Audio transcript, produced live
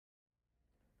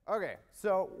Okay,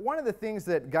 so one of the things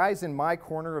that guys in my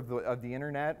corner of the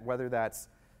internet, whether that's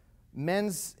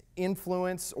men's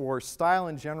influence or style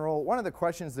in general, one of the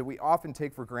questions that we often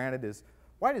take for granted is,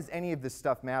 why does any of this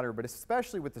stuff matter? But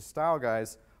especially with the style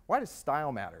guys, why does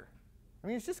style matter? I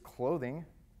mean, it's just clothing,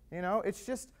 you know? It's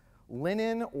just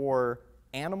linen or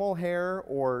animal hair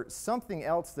or something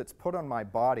else that's put on my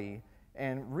body,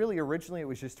 and really originally it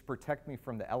was just to protect me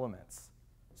from the elements.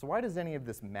 So why does any of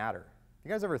this matter?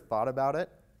 You guys ever thought about it?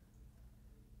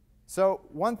 So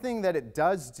one thing that it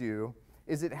does do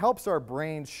is it helps our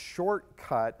brains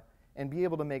shortcut and be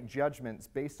able to make judgments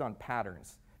based on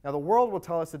patterns. Now the world will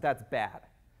tell us that that's bad,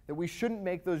 that we shouldn't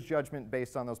make those judgments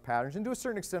based on those patterns, and to a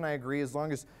certain extent I agree, as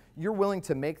long as you're willing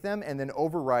to make them and then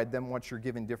override them once you're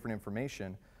given different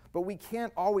information. But we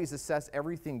can't always assess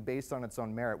everything based on its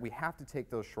own merit. We have to take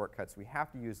those shortcuts. We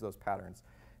have to use those patterns.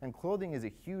 And clothing is a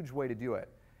huge way to do it.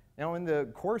 Now, in the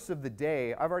course of the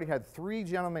day, I've already had 3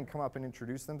 gentlemen come up and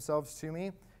introduce themselves to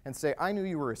me and say, I knew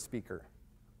you were a speaker.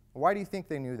 Why do you think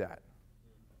they knew that?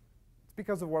 It's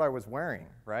because of what I was wearing,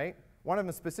 right? One of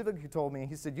them specifically told me,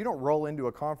 he said, you don't roll into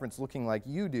a conference looking like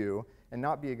you do and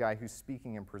not be a guy who's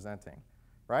speaking and presenting,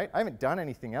 right? I haven't done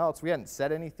anything else. We hadn't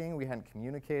said anything. We hadn't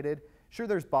communicated. Sure,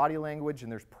 there's body language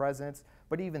and there's presence,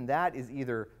 but even that is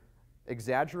either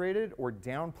exaggerated or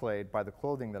downplayed by the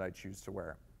clothing that I choose to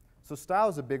wear. So style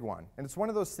is a big one, and it's one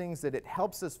of those things that it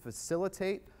helps us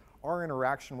facilitate our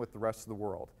interaction with the rest of the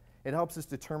world. It helps us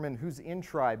determine who's in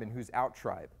tribe and who's out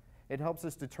tribe. It helps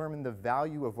us determine the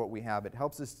value of what we have. It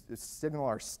helps us signal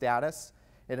our status.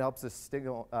 It helps us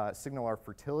signal our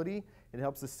fertility. It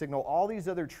helps us signal all these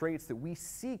other traits that we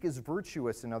seek as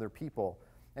virtuous in other people,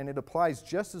 and it applies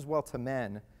just as well to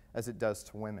men as it does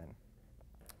to women.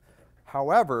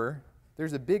 However,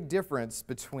 there's a big difference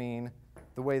between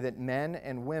the way that men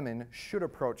and women should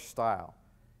approach style.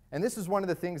 And this is one of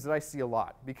the things that I see a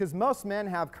lot, because most men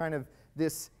have kind of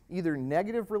this either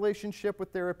negative relationship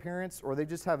with their appearance or they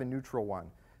just have a neutral one.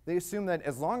 They assume that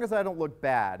as long as I don't look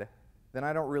bad, then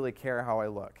I don't really care how I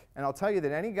look. And I'll tell you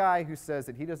that any guy who says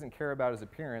that he doesn't care about his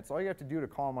appearance, all you have to do to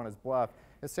call him on his bluff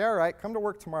is say, all right, come to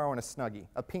work tomorrow in a Snuggie,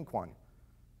 a pink one,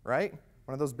 right?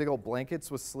 One of those big old blankets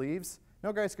with sleeves.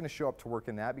 No guy's going to show up to work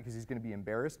in that because he's going to be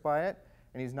embarrassed by it,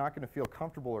 and he's not going to feel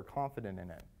comfortable or confident in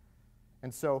it.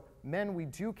 And so men, we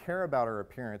do care about our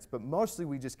appearance, but mostly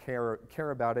we just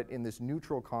care about it in this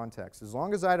neutral context. As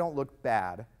long as I don't look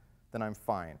bad, then I'm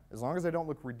fine. As long as I don't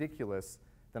look ridiculous,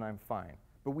 then I'm fine.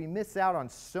 But we miss out on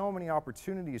so many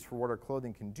opportunities for what our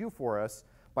clothing can do for us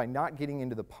by not getting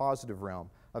into the positive realm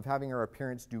of having our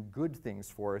appearance do good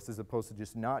things for us as opposed to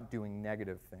just not doing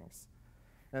negative things.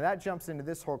 Now that jumps into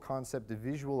this whole concept of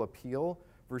visual appeal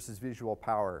versus visual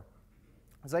power.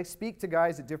 As I speak to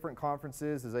guys at different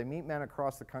conferences, as I meet men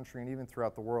across the country and even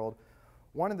throughout the world,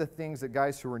 one of the things that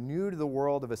guys who are new to the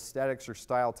world of aesthetics or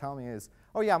style tell me is,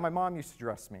 oh yeah, my mom used to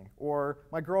dress me, or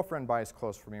my girlfriend buys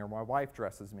clothes for me, or my wife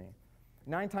dresses me.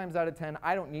 9 times out of 10,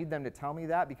 I don't need them to tell me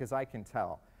that because I can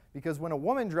tell. Because when a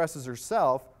woman dresses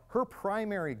herself, her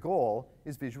primary goal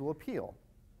is visual appeal.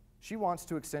 She wants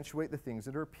to accentuate the things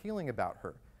that are appealing about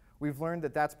her. We've learned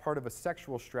that that's part of a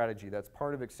sexual strategy. That's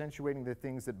part of accentuating the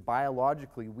things that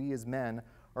biologically we as men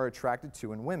are attracted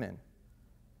to in women.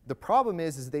 The problem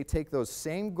is they take those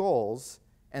same goals,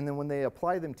 and then when they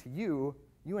apply them to you,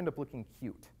 you end up looking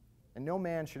cute. And no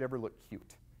man should ever look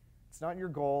cute. It's not your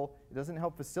goal. It doesn't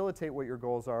help facilitate what your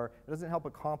goals are. It doesn't help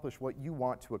accomplish what you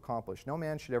want to accomplish. No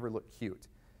man should ever look cute.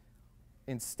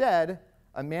 Instead,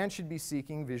 a man should be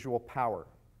seeking visual power.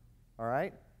 All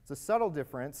right? It's a subtle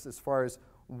difference as far as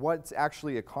what's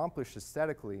actually accomplished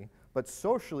aesthetically, but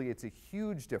socially it's a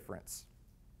huge difference.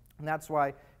 And that's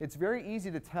why it's very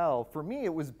easy to tell. For me,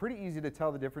 it was pretty easy to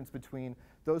tell the difference between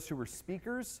those who were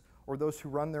speakers or those who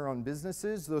run their own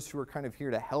businesses, those who are kind of here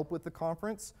to help with the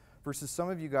conference, versus some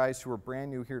of you guys who are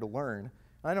brand new here to learn.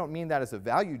 And I don't mean that as a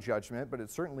value judgment, but it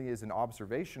certainly is an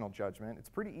observational judgment. It's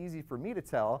pretty easy for me to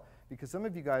tell because some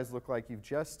of you guys look like you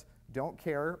just don't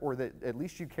care, or that at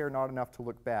least you care not enough to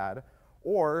look bad,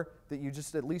 or that you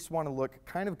just at least want to look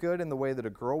kind of good in the way that a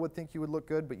girl would think you would look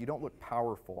good, but you don't look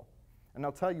powerful. And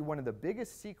I'll tell you, one of the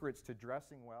biggest secrets to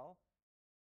dressing well